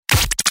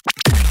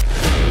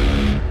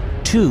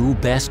two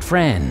best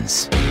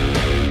friends.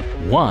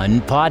 One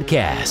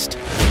podcast.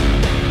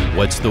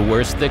 What's the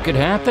worst that could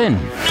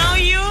happen? Now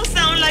you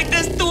sound like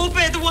the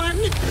stupid one.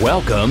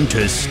 Welcome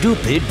to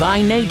Stupid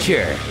by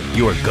Nature,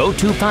 your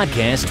go-to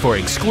podcast for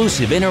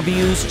exclusive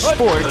interviews,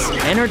 sports,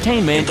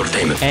 entertainment,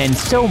 and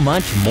so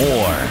much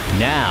more.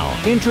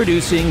 Now,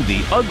 introducing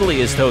the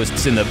ugliest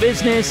hosts in the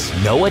business,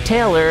 Noah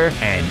Taylor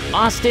and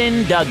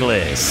Austin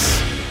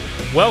Douglas.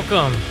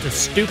 Welcome to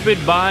Stupid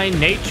by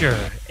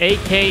Nature,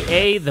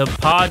 a.k.a. the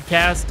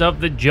podcast of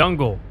the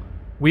jungle.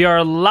 We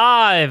are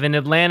live in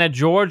Atlanta,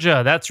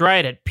 Georgia. That's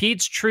right, at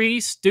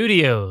Peachtree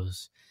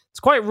Studios. It's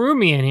quite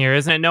roomy in here,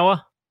 isn't it,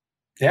 Noah?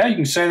 Yeah, you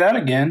can say that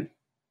again.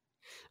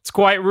 It's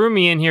quite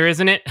roomy in here,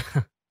 isn't it?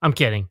 I'm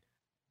kidding.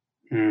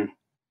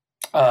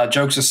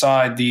 Jokes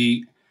aside,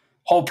 the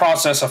whole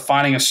process of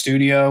finding a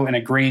studio and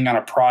agreeing on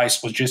a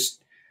price was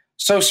just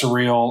so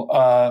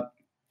surreal.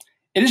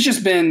 It has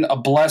just been a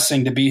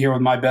blessing to be here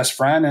with my best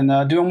friend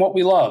and doing what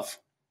we love.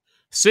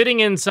 Sitting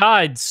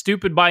inside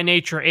Stupid by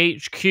Nature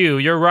HQ,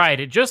 you're right.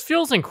 It just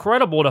feels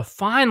incredible to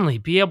finally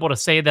be able to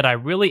say that I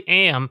really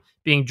am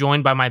being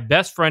joined by my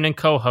best friend and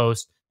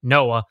co-host,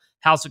 Noah.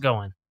 How's it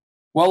going?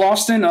 Well,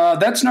 Austin,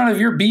 that's none of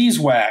your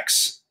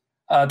beeswax.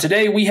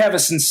 Today we have a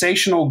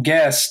sensational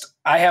guest.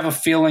 I have a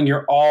feeling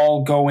you're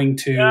all going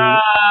to...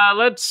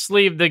 Let's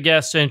leave the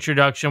guest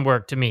introduction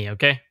work to me,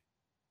 okay?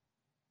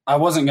 I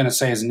wasn't going to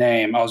say his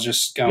name. I was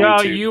just going No,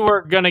 to... you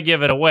were going to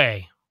give it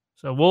away.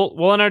 So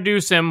we'll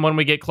introduce him when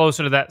we get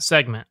closer to that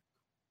segment.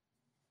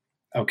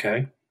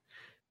 Okay.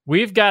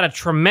 We've got a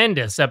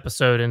tremendous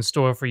episode in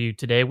store for you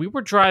today. We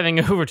were driving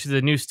over to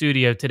the new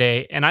studio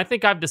today, and I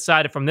think I've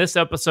decided from this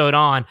episode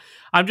on,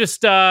 I'm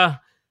just...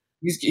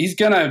 He's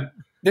going to...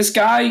 This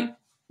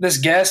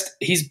guest,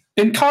 he's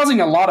been causing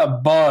a lot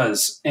of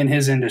buzz in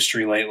his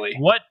industry lately.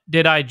 What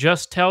did I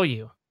just tell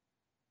you?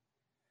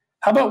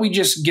 How about we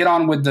just get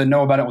on with the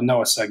Know About It with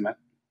Noah segment?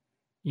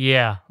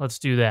 Yeah, let's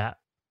do that.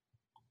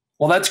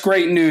 Well, that's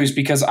great news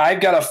because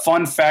I've got a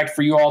fun fact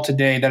for you all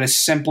today that is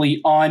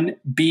simply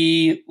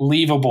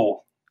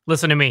unbelievable.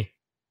 Listen to me.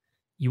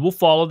 You will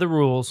follow the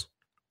rules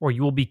or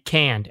you will be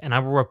canned and I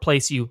will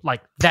replace you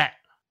like that.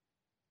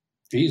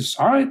 Jeez.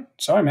 All right.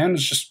 Sorry, man. I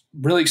was just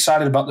really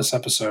excited about this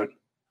episode.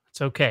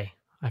 It's okay.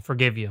 I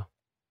forgive you.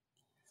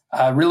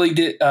 I really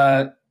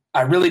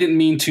didn't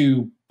mean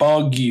to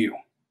bug you.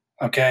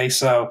 Okay.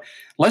 So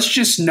let's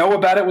just know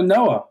about it with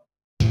Noah.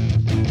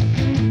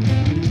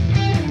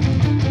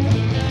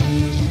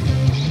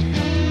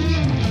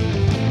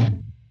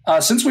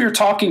 Since we were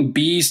talking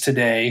bees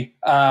today,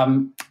 I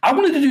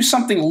wanted to do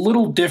something a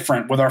little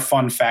different with our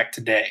fun fact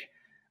today.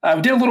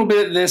 We did a little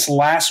bit of this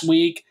last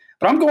week,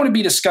 but I'm going to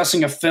be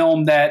discussing a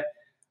film that,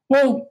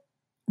 well,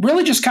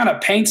 really just kind of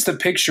paints the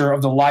picture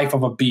of the life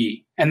of a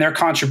bee and their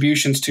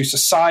contributions to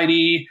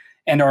society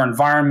and our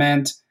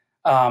environment.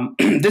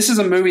 This is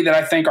a movie that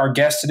I think our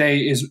guest today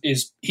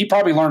is he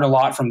probably learned a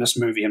lot from this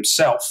movie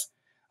himself.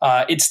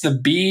 It's the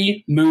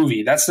Bee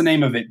Movie. That's the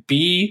name of it,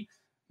 Bee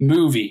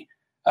Movie.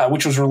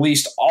 Which was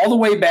released all the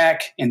way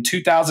back in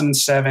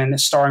 2007,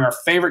 starring our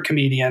favorite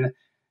comedian,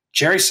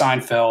 Jerry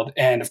Seinfeld,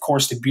 and, of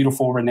course, the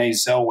beautiful Renee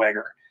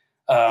Zellweger.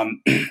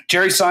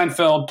 Jerry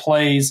Seinfeld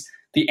plays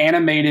the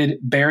animated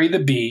Barry the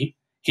Bee.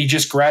 He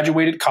just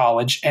graduated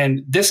college,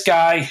 and this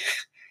guy,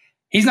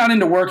 he's not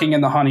into working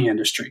in the honey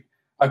industry.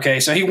 Okay,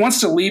 so he wants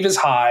to leave his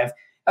hive.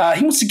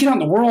 He wants to get out in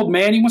the world,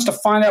 man. He wants to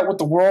find out what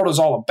the world is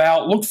all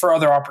about, look for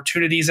other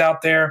opportunities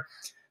out there.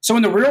 So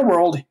in the real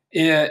world,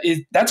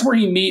 that's where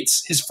he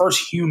meets his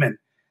first human,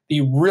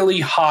 the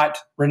really hot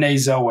Renee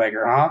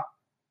Zellweger, huh?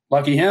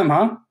 Lucky him,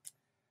 huh?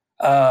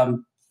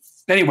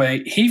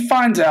 Anyway, he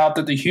finds out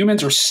that the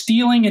humans are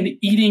stealing and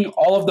eating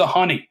all of the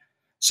honey.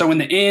 So in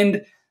the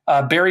end,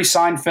 Barry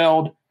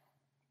Seinfeld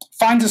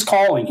finds his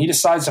calling. He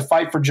decides to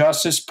fight for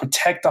justice,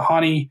 protect the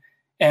honey,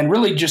 and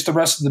really just the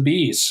rest of the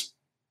bees.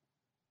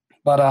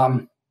 But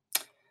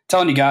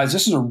telling you guys,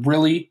 this is a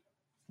really,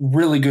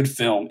 really good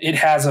film. It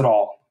has it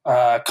all.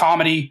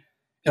 Comedy,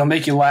 it'll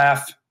make you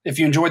laugh. If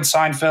you enjoyed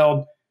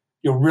Seinfeld,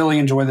 you'll really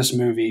enjoy this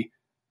movie.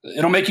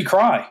 It'll make you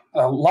cry.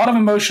 A lot of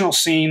emotional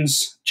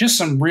scenes, just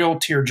some real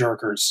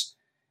tearjerkers.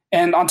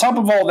 And on top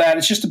of all that,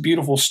 it's just a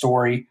beautiful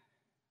story.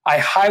 I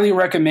highly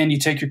recommend you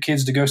take your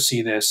kids to go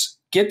see this.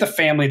 Get the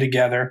family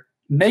together.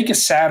 Make a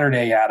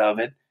Saturday out of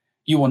it.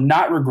 You will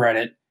not regret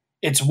it.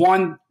 It's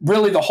one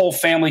really the whole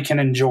family can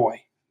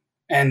enjoy.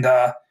 And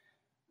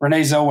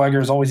Renee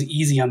Zellweger is always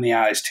easy on the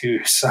eyes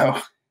too,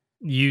 so...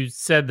 You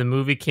said the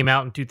movie came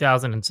out in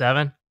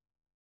 2007?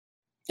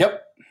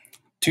 Yep,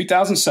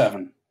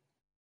 2007.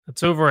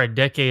 That's over a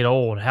decade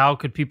old. How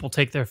could people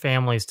take their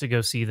families to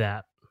go see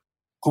that?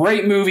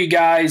 Great movie,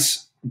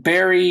 guys.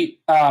 Jerry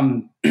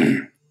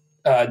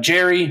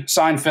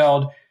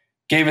Seinfeld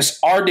gave us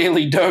our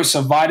daily dose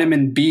of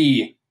vitamin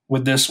B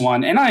with this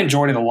one, and I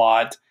enjoyed it a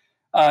lot.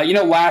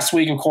 Last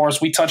week, of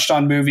course, we touched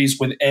on movies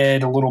with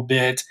Ed a little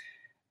bit,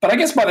 but I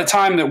guess by the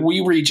time that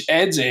we reach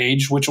Ed's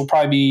age, which will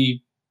probably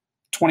be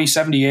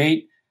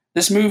 2078,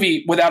 this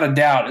movie, without a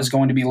doubt, is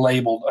going to be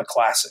labeled a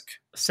classic.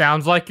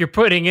 Sounds like you're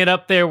putting it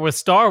up there with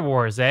Star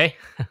Wars, eh?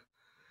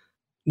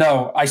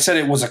 No, I said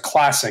it was a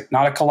classic,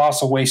 not a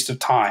colossal waste of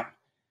time.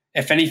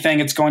 If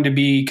anything, it's going to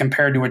be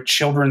compared to a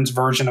children's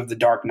version of The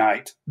Dark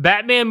Knight.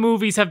 Batman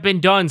movies have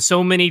been done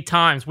so many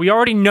times. We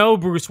already know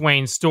Bruce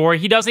Wayne's story.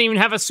 He doesn't even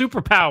have a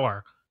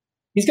superpower.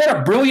 He's got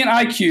a brilliant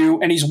IQ,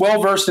 and he's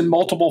well-versed in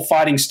multiple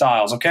fighting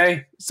styles,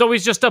 okay? So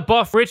he's just a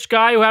buff rich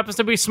guy who happens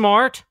to be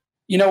smart?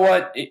 You know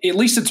what? At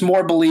least it's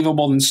more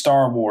believable than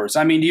Star Wars.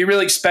 I mean, do you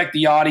really expect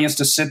the audience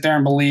to sit there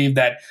and believe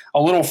that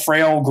a little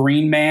frail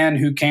green man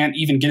who can't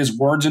even get his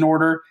words in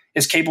order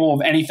is capable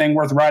of anything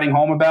worth writing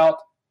home about?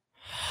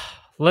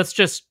 Let's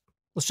just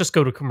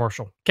go to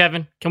commercial.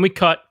 Kevin, can we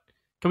cut?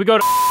 Can we go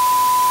to...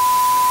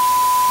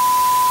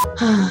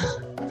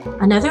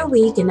 Another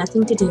week and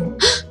nothing to do.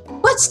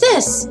 What's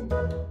this?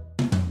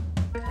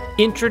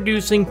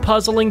 Introducing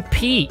Puzzling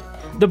Pete,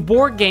 the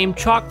board game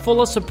chock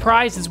full of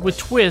surprises with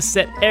twists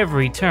at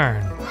every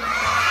turn.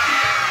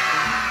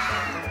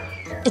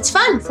 It's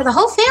fun for the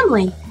whole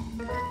family.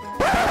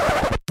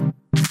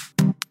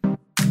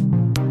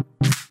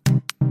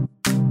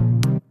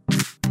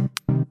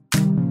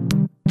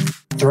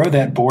 Throw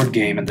that board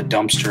game in the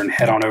dumpster and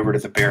head on over to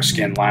the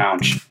Bearskin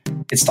Lounge.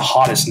 It's the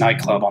hottest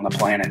nightclub on the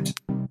planet.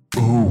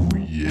 Oh,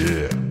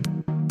 yeah.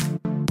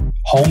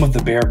 Home of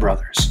the Bear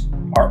Brothers,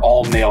 our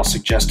all-male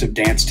suggestive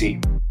dance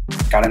team.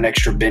 Got an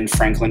extra Ben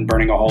Franklin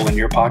burning a hole in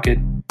your pocket?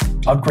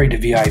 Upgrade to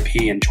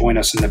VIP and join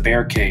us in the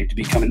Bear Cave to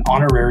become an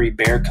honorary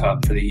bear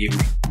cub for the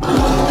evening.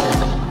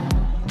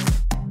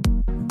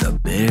 The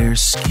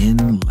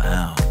Bearskin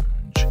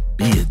Lounge.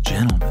 Be a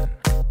gentleman.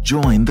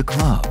 Join the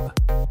club.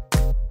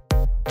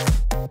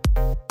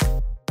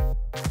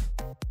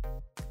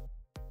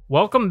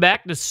 Welcome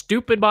back to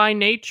Stupid by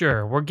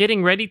Nature. We're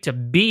getting ready to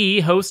be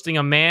hosting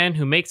a man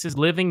who makes his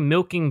living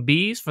milking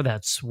bees for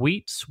that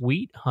sweet,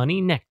 sweet honey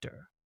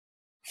nectar.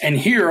 And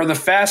here are the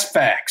fast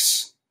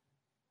facts.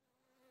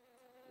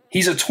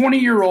 He's a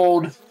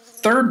 20-year-old,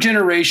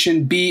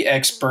 third-generation bee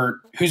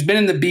expert who's been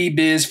in the bee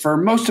biz for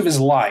most of his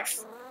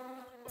life.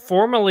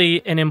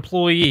 Formerly an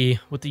employee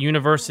with the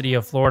University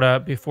of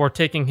Florida before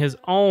taking his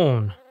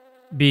own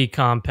bee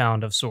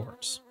compound of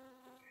sorts.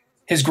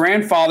 His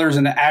grandfather is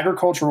in the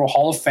Agricultural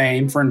Hall of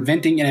Fame for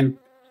inventing an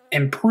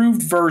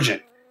improved version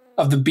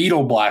of the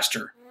Beetle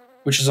Blaster,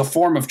 which is a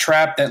form of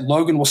trap that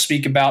Logan will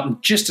speak about in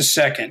just a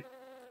second.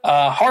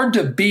 Hard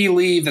to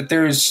believe that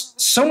there's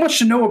so much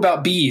to know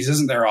about bees,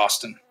 isn't there,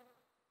 Austin?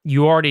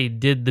 You already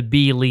did the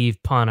bee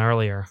leave pun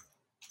earlier.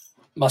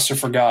 Must have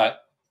forgot.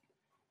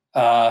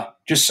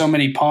 Just so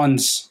many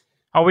puns.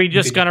 Are we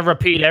just going to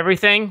repeat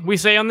everything we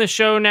say on this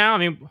show now? I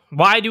mean,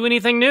 why do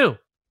anything new?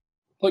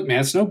 Look,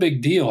 man, it's no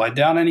big deal. I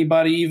doubt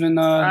anybody even...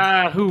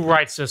 Who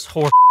writes this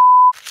horse?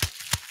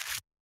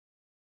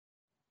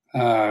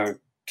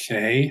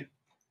 Okay.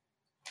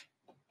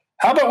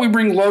 How about we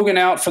bring Logan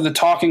out for the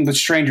Talking with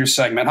Strangers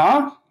segment,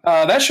 huh?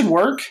 That should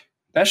work.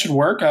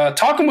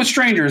 Talking with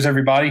Strangers,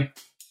 everybody.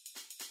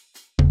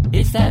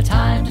 It's that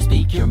time to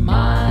speak your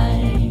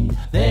mind.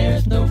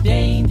 There's no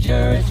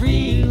danger. It's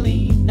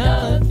really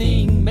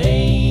nothing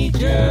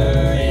major.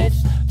 It's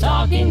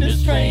Talking to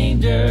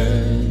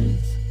Strangers.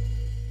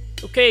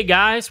 Okay,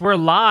 guys, we're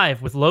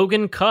live with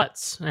Logan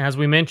Cutts. As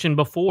we mentioned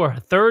before,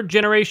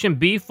 third-generation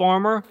bee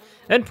farmer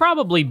and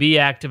probably bee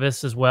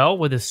activist as well,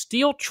 with his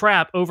steel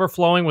trap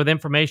overflowing with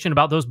information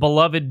about those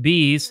beloved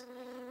bees,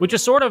 which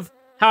is sort of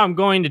how I'm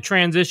going to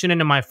transition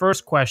into my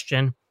first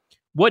question.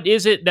 What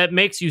is it that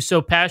makes you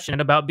so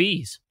passionate about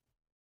bees?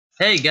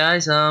 Hey,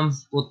 guys.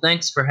 Well,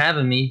 thanks for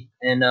having me.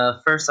 And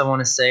first, I want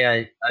to say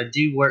I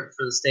do work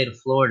for the state of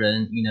Florida,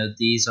 and,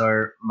 these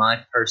are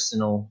my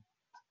personal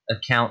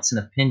accounts and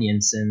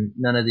opinions, and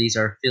none of these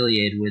are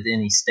affiliated with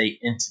any state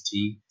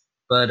entity.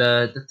 But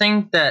the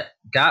thing that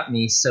got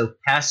me so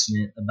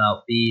passionate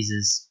about bees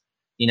is,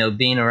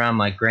 being around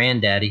my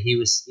granddaddy. He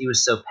was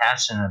so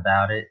passionate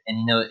about it,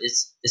 and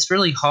it's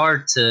really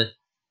hard to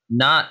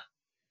not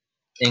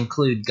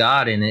include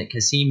God in it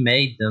because he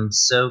made them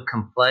so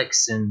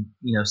complex and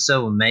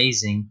so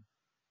amazing.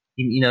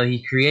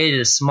 He created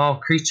a small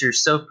creature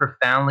so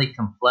profoundly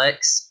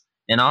complex,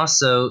 and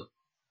also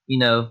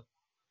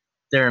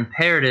they're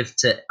imperative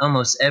to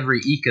almost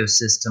every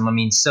ecosystem. I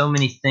mean, so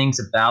many things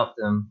about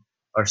them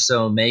are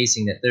so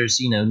amazing that there's,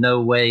 no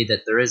way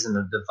that there isn't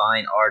a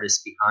divine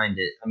artist behind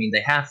it. I mean,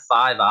 they have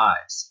 5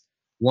 eyes,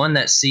 one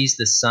that sees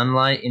the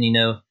sunlight, and,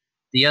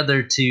 the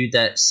other 2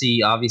 that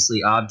see,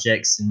 obviously,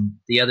 objects, and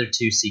the other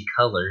 2 see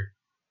color.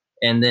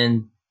 And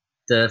then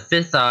the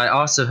 5th eye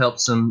also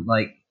helps them,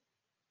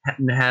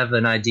 have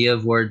an idea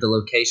of where the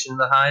location of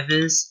the hive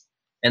is.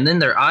 And then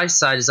their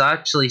eyesight is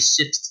actually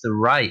shifted to the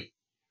right,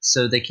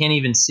 so they can't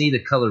even see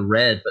the color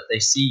red, but they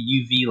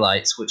see UV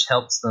lights, which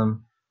helps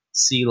them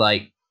see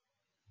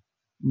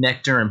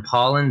nectar and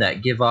pollen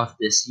that give off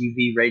this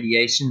UV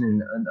radiation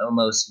and an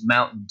almost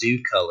Mountain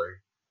Dew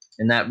color.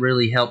 And that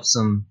really helps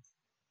them,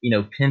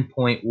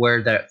 pinpoint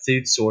where that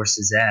food source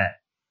is at.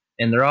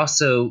 And they're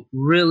also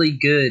really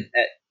good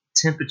at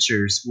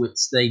temperatures,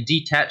 which they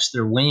detach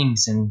their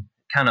wings and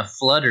kind of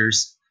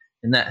flutters,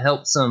 and that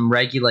helps them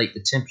regulate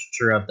the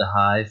temperature of the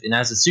hive. And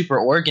as a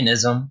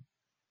superorganism,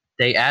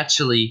 they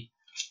actually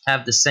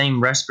have the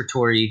same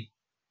respiratory,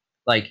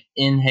 like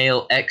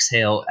inhale,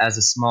 exhale as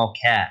a small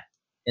cat.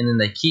 And then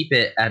they keep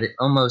it at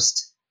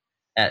almost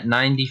at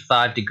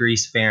 95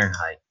 degrees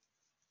Fahrenheit.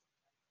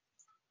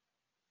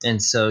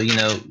 And so,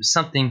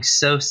 something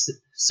so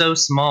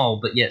small,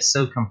 but yet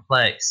so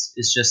complex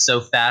is just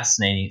so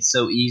fascinating. It's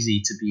so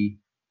easy to be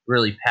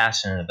really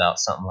passionate about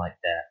something like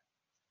that.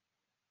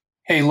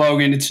 Hey,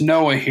 Logan, it's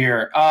Noah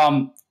here.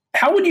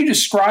 How would you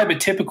describe a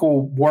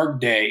typical work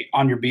day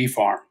on your bee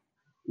farm?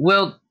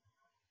 Well,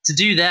 to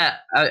do that,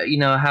 I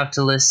have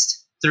to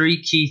list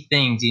 3 key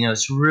things.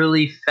 It's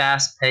really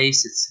fast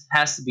paced. It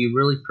has to be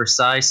really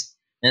precise,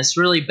 and it's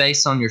really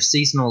based on your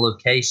seasonal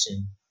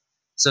location.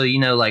 So,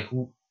 like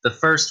the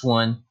first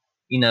one,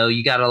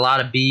 you got a lot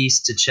of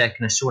bees to check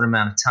in a short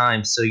amount of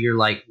time. So you're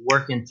like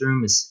working through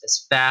them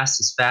as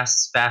fast as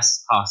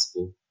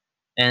possible.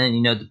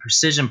 And, the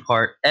precision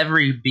part,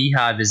 every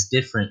beehive is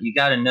different. You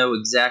got to know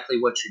exactly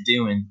what you're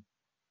doing.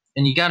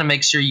 And you got to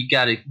make sure you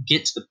got to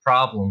get to the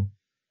problem.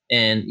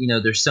 And,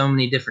 there's so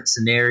many different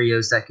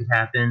scenarios that could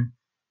happen.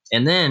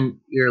 And then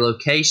your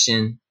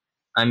location,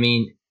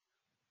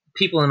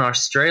 people in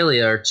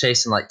Australia are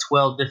chasing like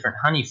 12 different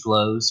honey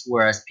flows,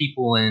 whereas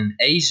people in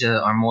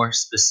Asia are more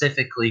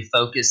specifically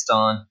focused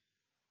on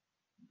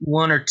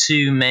 1 or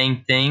 2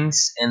 main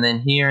things. And then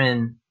here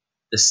in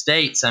the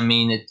States,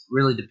 it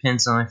really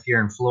depends on if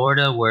you're in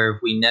Florida, where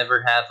we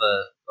never have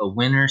a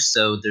winter,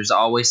 so there's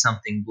always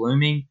something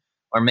blooming.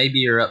 Or maybe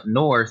you're up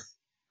north,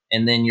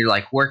 and then you're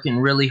like working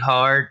really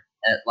hard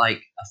at like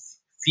a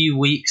few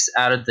weeks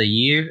out of the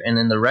year, and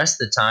then the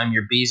rest of the time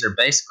your bees are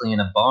basically in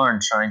a barn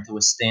trying to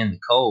withstand the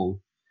cold.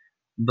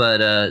 But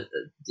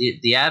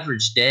the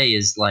average day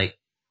is like,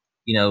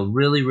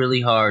 really,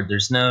 really hard.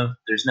 There's no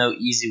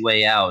easy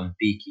way out in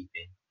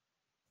beekeeping.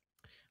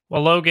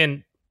 Well,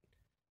 Logan,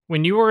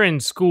 when you were in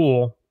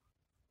school,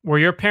 were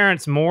your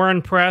parents more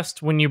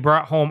impressed when you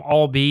brought home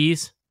all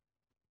bees?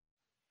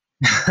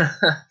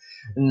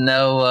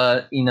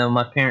 No,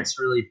 my parents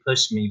really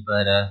pushed me,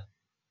 but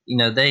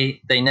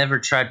they never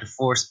tried to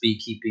force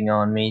beekeeping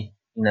on me.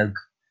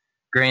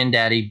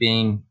 Granddaddy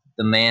being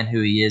the man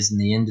who he is in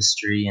the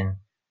industry, and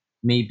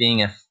me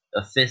being a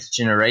 5th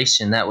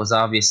generation, that was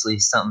obviously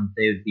something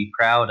they would be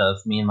proud of.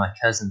 Me and my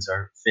cousins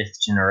are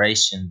 5th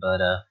generation, but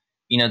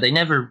they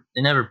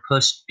never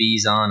pushed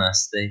bees on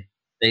us.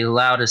 They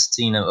allowed us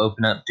to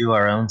open up, do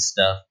our own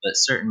stuff. But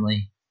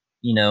certainly,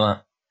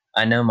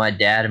 I know my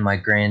dad and my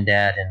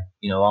granddad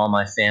and all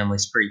my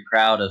family's pretty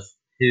proud of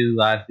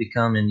who I've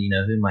become and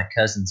who my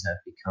cousins have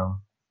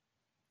become.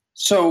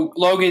 So,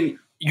 Logan,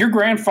 your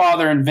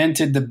grandfather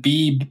invented the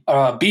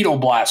beetle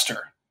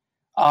blaster.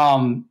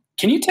 Can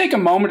you take a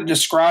moment to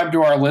describe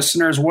to our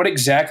listeners what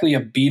exactly a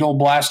beetle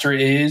blaster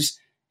is,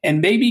 and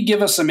maybe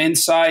give us some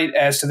insight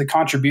as to the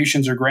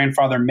contributions your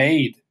grandfather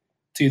made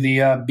to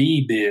the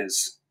bee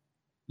biz?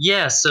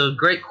 Yeah, so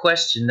great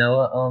question,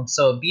 Noah.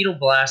 So a beetle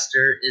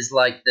blaster is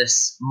like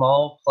this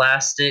small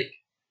plastic,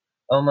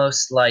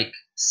 almost like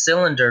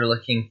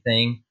cylinder-looking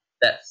thing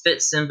that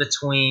fits in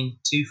between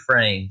 2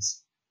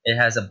 frames. It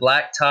has a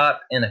black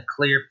top and a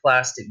clear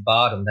plastic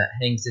bottom that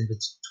hangs in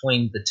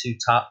between the 2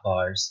 top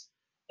bars.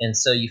 And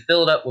so you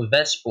fill it up with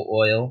vegetable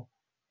oil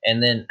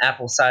and then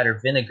apple cider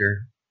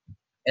vinegar.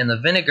 And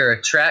the vinegar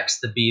attracts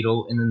the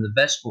beetle, and then the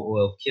vegetable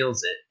oil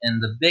kills it.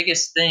 And the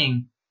biggest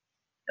thing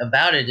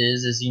about it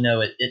is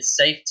it's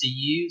safe to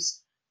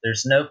use.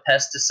 There's no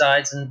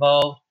pesticides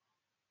involved.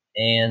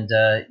 And,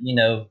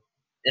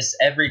 it's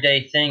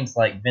everyday things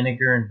like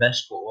vinegar and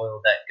vegetable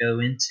oil that go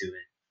into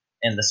it.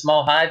 And the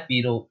small hive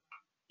beetle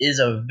is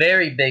a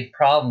very big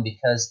problem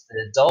because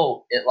the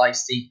adult, it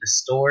likes to eat the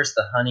stores,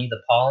 the honey,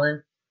 the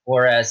pollen,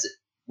 whereas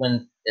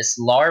when its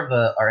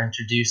larvae are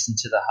introduced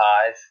into the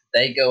hive,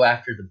 they go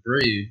after the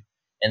brood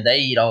and they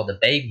eat all the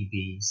baby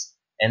bees.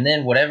 And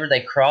then whatever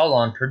they crawl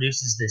on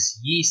produces this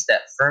yeast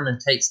that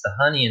fermentates the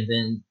honey, and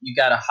then you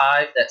got a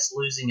hive that's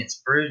losing its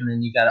brood, and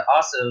then you got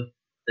also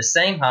the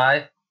same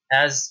hive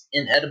has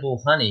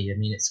inedible honey.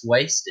 It's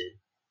wasted.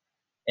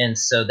 And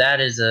so that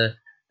is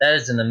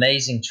an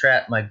amazing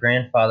trap my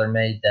grandfather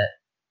made that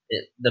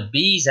the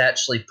bees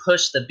actually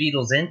push the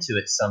beetles into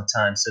it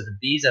sometimes. So the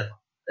bees have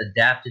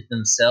adapted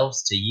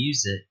themselves to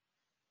use it.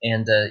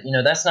 And,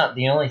 that's not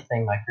the only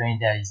thing my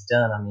granddaddy's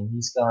done.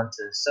 He's gone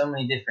to so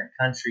many different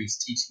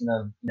countries teaching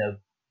them,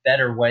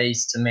 better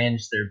ways to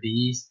manage their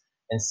bees.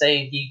 And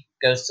say he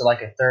goes to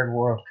like a 3rd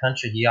world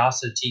country, he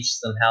also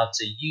teaches them how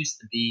to use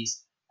the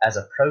bees as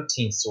a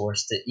protein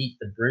source to eat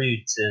the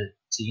brood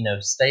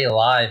to stay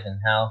alive, and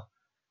how,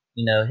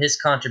 his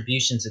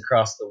contributions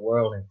across the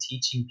world and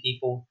teaching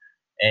people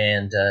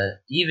and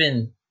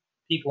even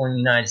people in the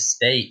United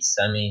States.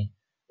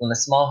 When the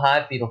small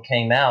hive beetle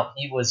came out,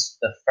 he was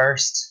the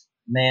first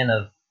man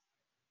of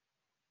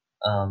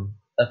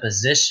a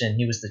position.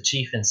 He was the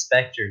chief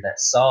inspector that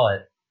saw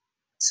it.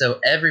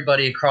 So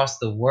everybody across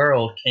the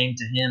world came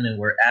to him and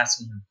were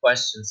asking him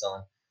questions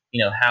on,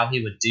 how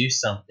he would do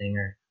something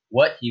or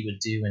what he would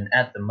do. And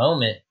at the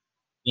moment,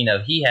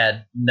 he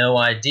had no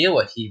idea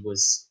what he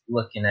was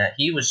looking at.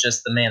 He was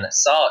just the man that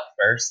saw it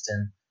first.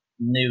 And,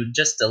 knew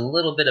just a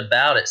little bit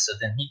about it, so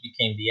then he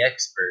became the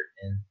expert.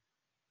 And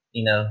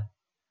you know,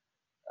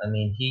 I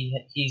mean,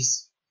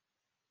 he's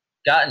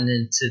gotten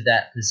into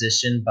that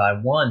position by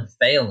one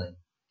failing,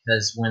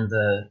 because when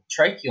the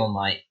tracheal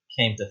mite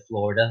came to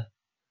Florida,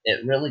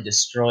 it really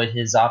destroyed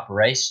his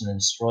operation and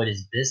destroyed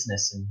his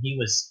business, and he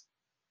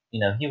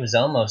was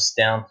almost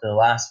down to the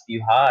last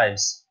few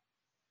hives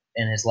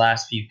and his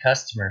last few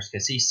customers,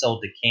 because he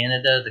sold to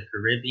Canada, the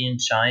Caribbean,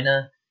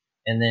 China,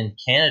 and then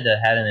Canada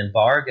had an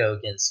embargo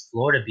against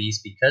Florida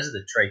bees because of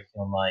the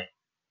tracheal mite.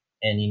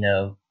 And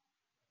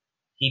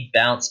he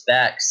bounced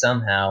back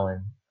somehow,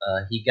 and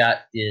he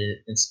got the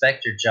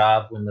inspector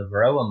job when the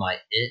varroa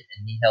mite hit,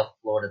 and he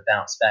helped Florida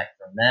bounce back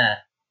from that.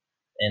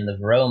 And the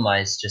varroa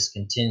mites just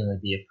continually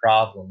be a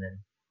problem,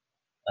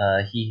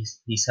 and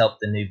he's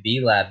helped the new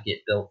bee lab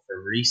get built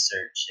for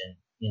research, and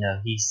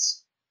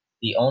he's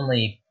the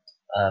only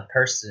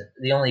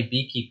the only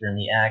beekeeper in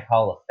the Ag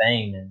Hall of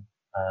Fame, and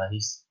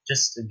he's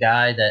just a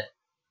guy that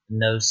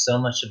knows so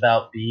much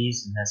about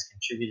bees and has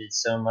contributed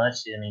so much.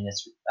 I mean,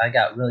 I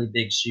got really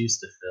big shoes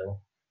to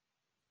fill.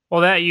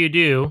 Well, that you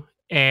do,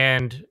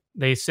 and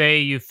they say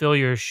you fill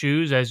your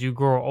shoes as you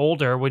grow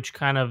older, which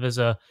kind of is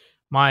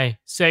my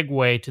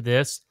segue to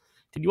this.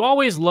 Did you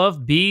always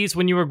love bees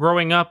when you were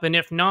growing up? And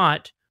if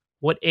not,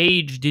 what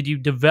age did you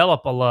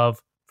develop a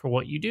love for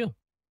what you do?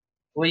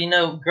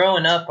 Well,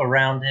 growing up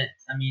around it,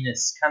 I mean,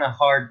 it's kind of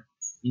hard,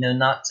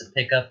 not to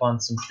pick up on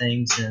some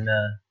things and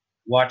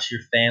watch your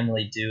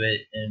family do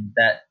it, and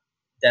that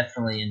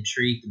definitely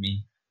intrigued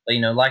me. But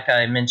like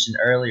I mentioned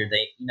earlier,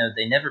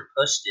 they never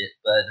pushed it,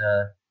 but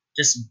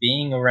just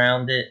being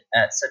around it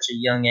at such a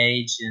young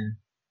age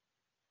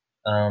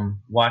and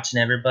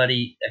watching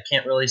everybody, I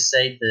can't really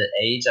say the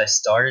age I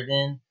started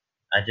in.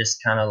 I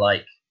just kind of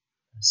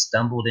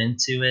stumbled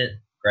into it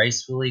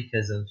gracefully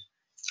because of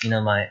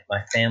my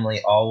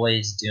family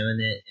always doing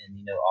it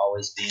and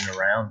always being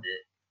around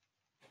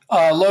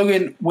it.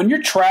 Logan, when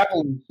you're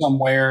traveling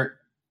somewhere,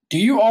 do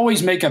you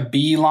always make a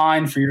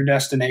beeline for your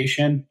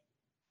destination?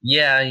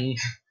 Yeah,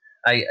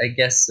 I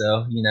guess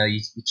so.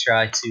 You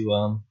try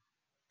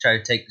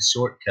to take the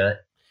shortcut.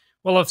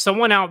 Well, if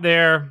someone out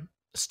there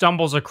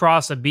stumbles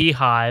across a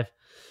beehive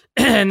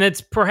and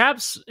it's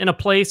perhaps in a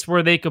place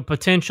where they could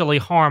potentially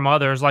harm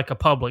others, like a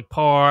public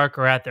park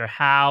or at their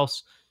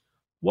house,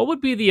 what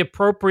would be the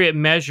appropriate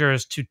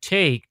measures to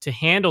take to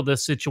handle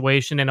this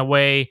situation in a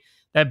way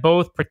that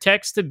both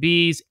protects the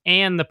bees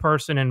and the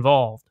person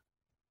involved?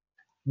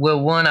 Well,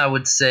 one, I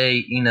would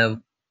say,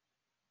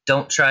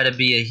 don't try to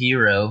be a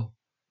hero.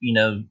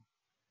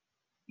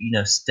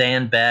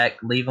 Stand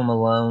back, leave them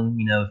alone.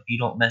 If you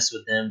don't mess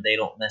with them, they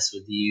don't mess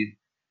with you.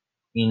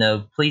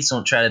 Please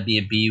don't try to be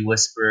a bee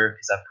whisperer,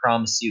 because I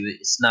promise you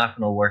it's not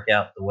going to work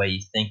out the way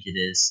you think it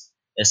is,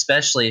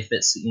 especially if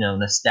it's,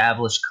 an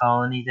established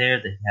colony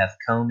there that have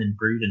comb and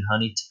brood and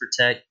honey to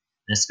protect,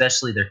 and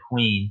especially their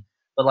queen.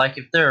 But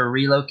if they're a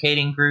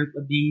relocating group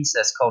of bees,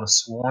 that's called a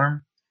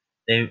swarm.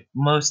 They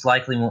most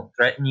likely won't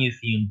threaten you if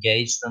you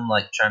engage them,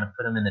 like trying to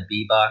put them in a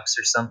bee box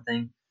or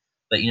something.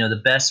 But,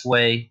 the best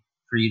way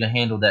for you to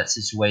handle that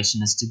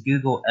situation is to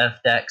Google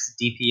FDAC's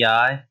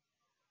DPI,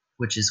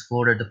 which is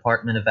Florida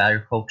Department of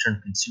Agriculture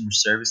and Consumer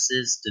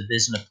Services,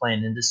 Division of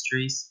Plant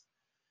Industries,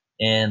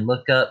 and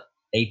look up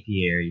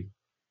apiary.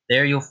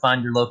 There you'll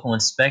find your local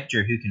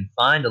inspector who can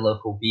find a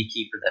local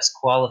beekeeper that's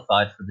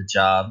qualified for the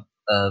job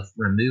of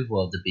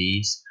removal of the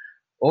bees.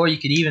 Or you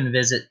could even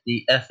visit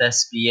the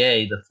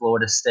FSBA, the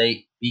Florida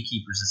State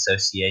Beekeepers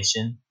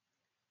Association,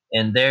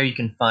 and there you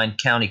can find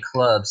county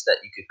clubs that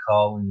you could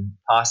call, and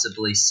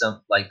possibly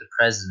some like the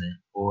president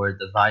or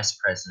the vice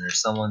president or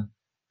someone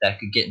that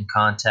could get in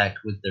contact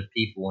with their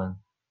people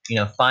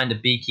and find a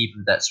beekeeper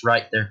that's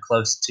right there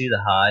close to the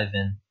hive.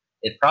 And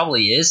it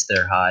probably is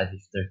their hive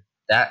if they're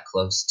that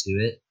close to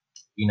it.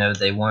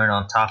 They weren't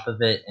on top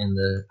of it and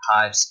the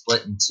hive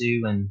split in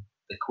two and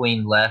the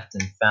queen left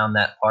and found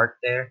that part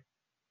there.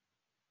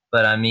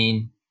 But I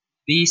mean,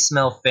 bees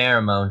smell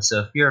pheromones,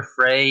 so if you're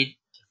afraid,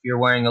 if you're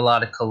wearing a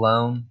lot of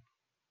cologne,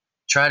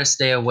 try to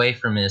stay away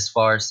from it as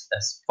far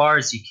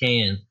as you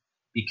can,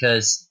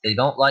 because they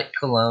don't like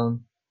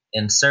cologne,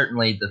 and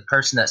certainly the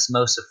person that's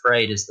most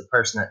afraid is the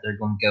person that they're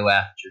going to go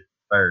after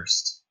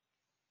first.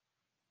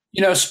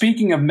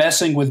 Speaking of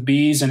messing with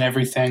bees and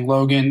everything,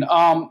 Logan,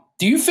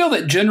 do you feel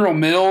that General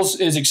Mills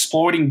is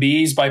exploiting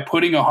bees by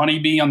putting a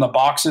honeybee on the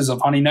boxes of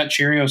Honey Nut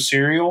Cheerio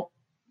cereal?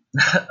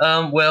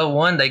 Well,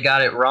 one, they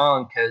got it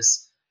wrong,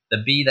 because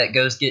the bee that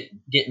goes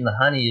getting the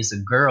honey is a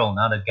girl,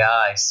 not a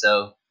guy.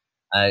 So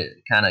I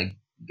kind of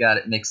got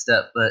it mixed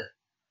up. But,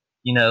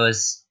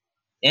 as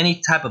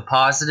any type of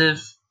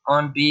positive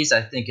on bees,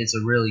 I think it's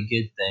a really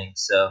good thing.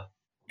 So,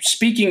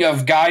 speaking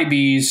of guy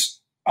bees,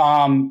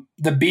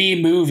 the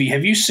Bee movie,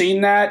 have you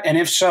seen that? And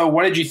if so,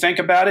 what did you think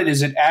about it?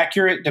 Is it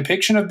accurate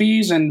depiction of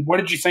bees? And what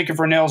did you think of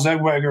Renee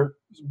Zellweger's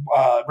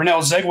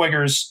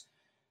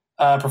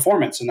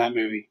performance in that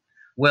movie?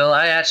 Well,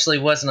 I actually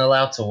wasn't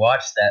allowed to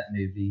watch that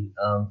movie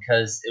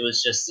because it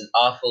was just an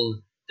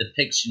awful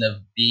depiction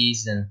of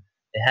bees, and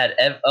it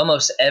had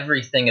almost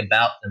everything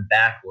about them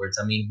backwards.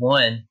 I mean,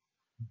 one,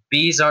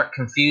 bees aren't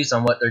confused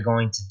on what they're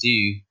going to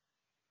do.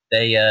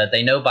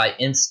 They know by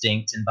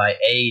instinct and by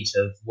age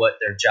of what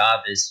their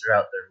job is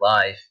throughout their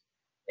life.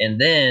 And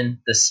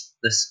then this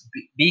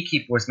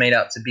beekeeper was made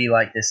out to be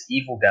like this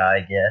evil guy,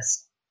 I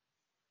guess.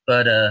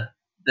 But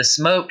the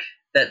smoke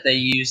that they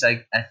use,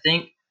 I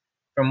think,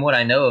 from what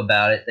I know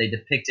about it, they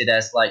depict it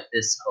as like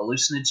this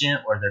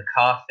hallucinogen, or they're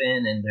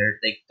coughing and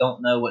they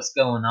don't know what's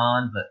going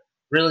on. But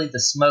really, the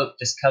smoke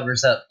just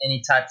covers up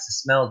any types of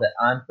smell that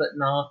I'm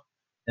putting off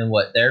and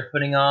what they're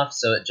putting off.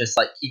 So it just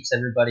like keeps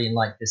everybody in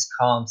like this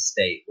calm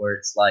state where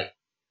it's like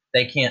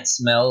they can't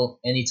smell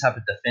any type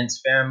of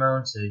defense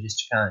pheromone, so they're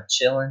just kind of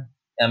chilling.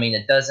 I mean,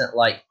 it doesn't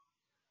like,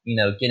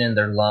 get in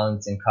their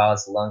lungs and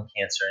cause lung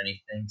cancer or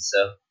anything.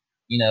 So,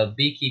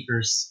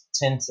 beekeepers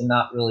tend to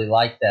not really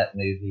like that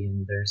movie.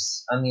 And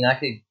I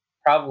could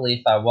probably,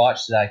 if I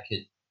watched it, I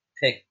could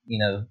pick,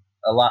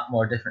 a lot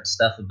more different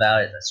stuff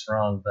about it that's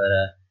wrong. But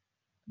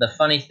the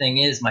funny thing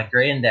is, my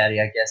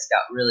granddaddy, I guess,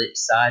 got really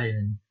excited,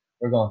 and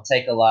we're going to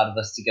take a lot of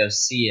us to go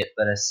see it.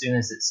 But as soon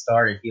as it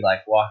started, he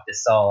like walked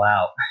us all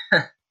out.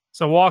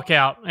 So walk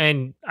out,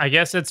 and I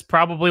guess it's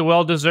probably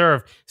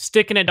well-deserved.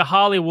 Sticking it to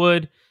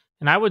Hollywood,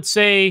 and I would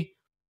say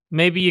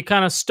maybe you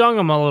kind of stung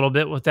him a little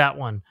bit with that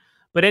one.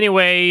 But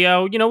anyway,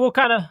 we'll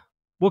kind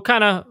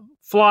of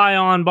fly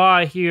on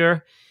by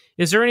here.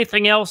 Is there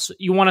anything else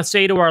you want to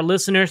say to our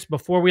listeners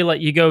before we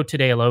let you go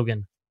today,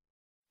 Logan?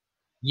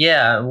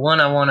 Yeah, one,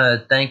 I want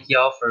to thank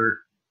y'all for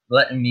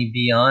letting me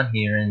be on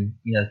here, and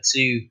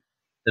two,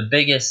 the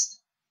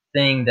biggest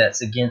thing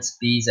that's against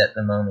bees at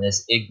the moment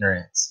is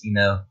ignorance.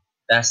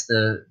 That's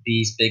the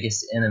bees'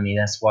 biggest enemy.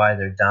 That's why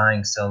they're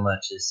dying so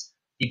much, is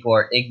people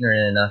are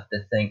ignorant enough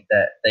to think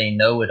that they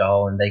know it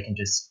all and they can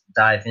just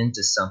dive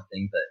into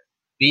something. But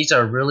bees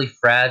are really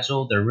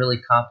fragile. They're really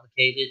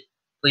complicated.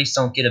 Please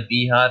don't get a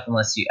beehive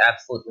unless you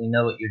absolutely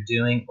know what you're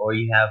doing, or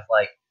you have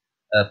like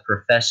a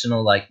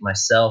professional like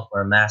myself,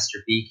 or a master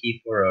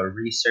beekeeper or a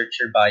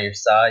researcher by your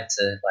side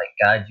to like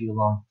guide you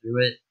along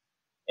through it.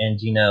 And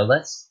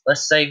let's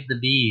save the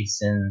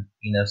bees, and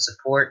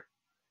support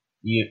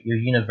your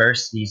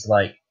universities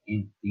like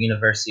the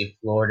University of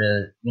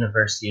Florida,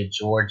 University of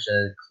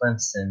Georgia,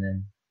 Clemson,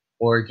 and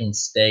Oregon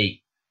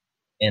State,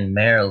 and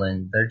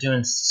Maryland. They're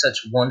doing such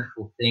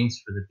wonderful things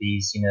for the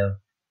bees,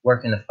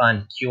 working to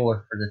find a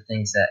cure for the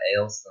things that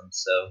ails them.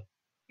 So,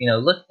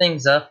 look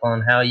things up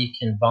on how you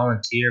can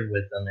volunteer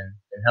with them and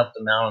help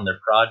them out on their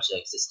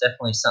projects. It's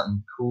definitely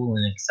something cool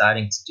and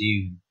exciting to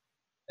do.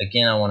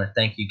 Again, I want to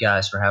thank you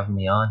guys for having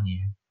me on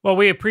here. Well,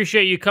 we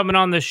appreciate you coming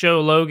on the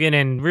show, Logan,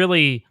 and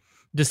really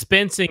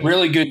dispensing.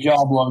 Really good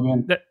job,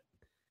 Logan.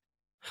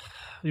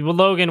 Well,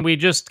 Logan, we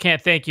just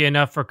can't thank you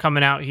enough for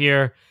coming out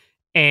here,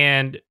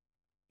 and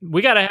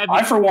we got to have you.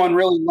 I, for one,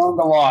 really learned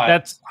a lot.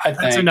 That's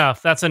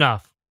enough. That's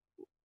enough.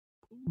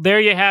 There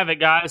you have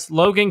it, guys.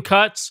 Logan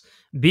Cutts,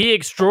 Bee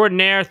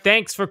Extraordinaire.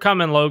 Thanks for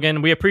coming,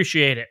 Logan. We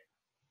appreciate it.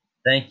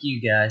 Thank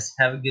you, guys.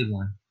 Have a good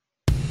one.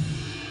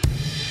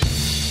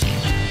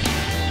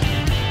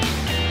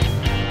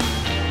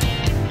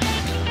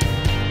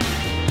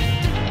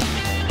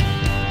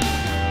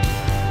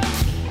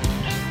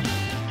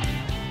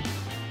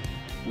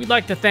 We'd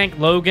like to thank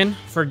Logan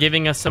for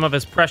giving us some of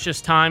his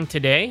precious time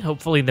today.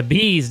 Hopefully the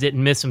bees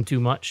didn't miss him too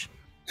much.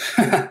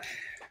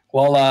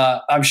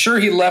 Well, I'm sure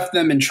he left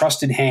them in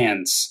trusted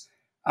hands.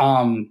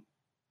 Of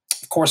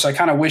course, I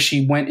kind of wish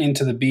he went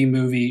into the bee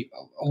movie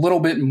a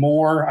little bit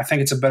more. I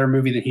think it's a better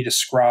movie than he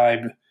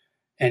described.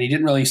 And he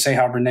didn't really say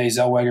how Renee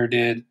Zellweger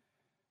did.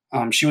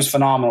 She was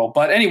phenomenal.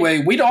 But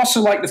anyway, we'd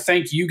also like to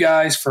thank you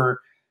guys for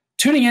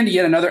tuning in to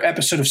yet another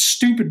episode of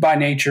Stupid by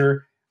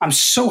Nature. I'm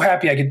so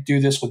happy I get to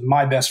do this with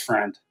my best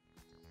friend.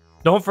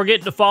 Don't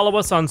forget to follow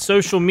us on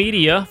social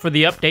media for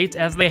the updates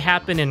as they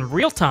happen in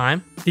real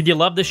time. Did you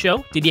love the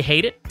show? Did you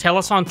hate it? Tell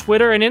us on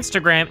Twitter and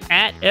Instagram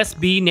at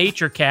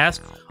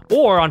SBNaturecast,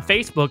 or on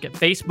Facebook at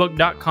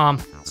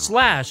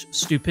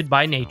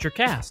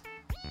facebook.com/stupidbynaturecast.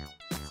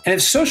 And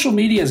if social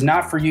media is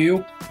not for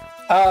you,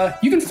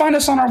 you can find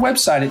us on our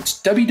website.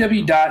 It's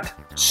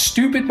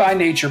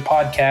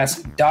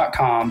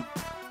www.stupidbynaturepodcast.com,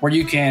 where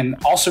you can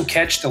also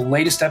catch the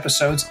latest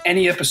episodes,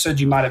 any episodes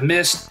you might have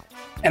missed.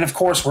 And of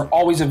course, we're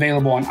always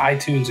available on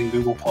iTunes and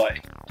Google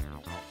Play.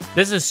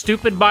 This is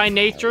Stupid by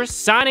Nature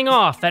signing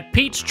off at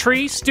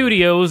Peachtree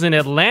Studios in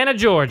Atlanta,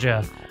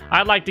 Georgia.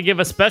 I'd like to give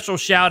a special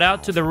shout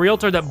out to the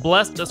realtor that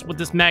blessed us with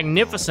this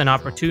magnificent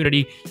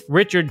opportunity,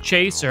 Richard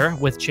Chaser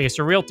with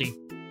Chaser Realty.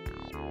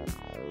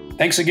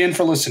 Thanks again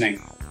for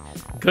listening.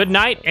 Good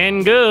night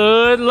and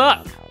good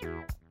luck.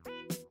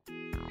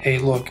 Hey,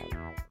 look,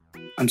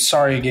 I'm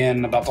sorry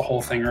again about the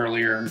whole thing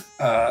earlier.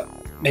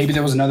 Maybe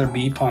there was another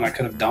bee pun I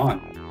could have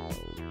done.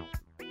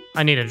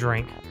 I need a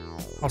drink.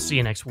 I'll see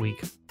you next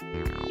week.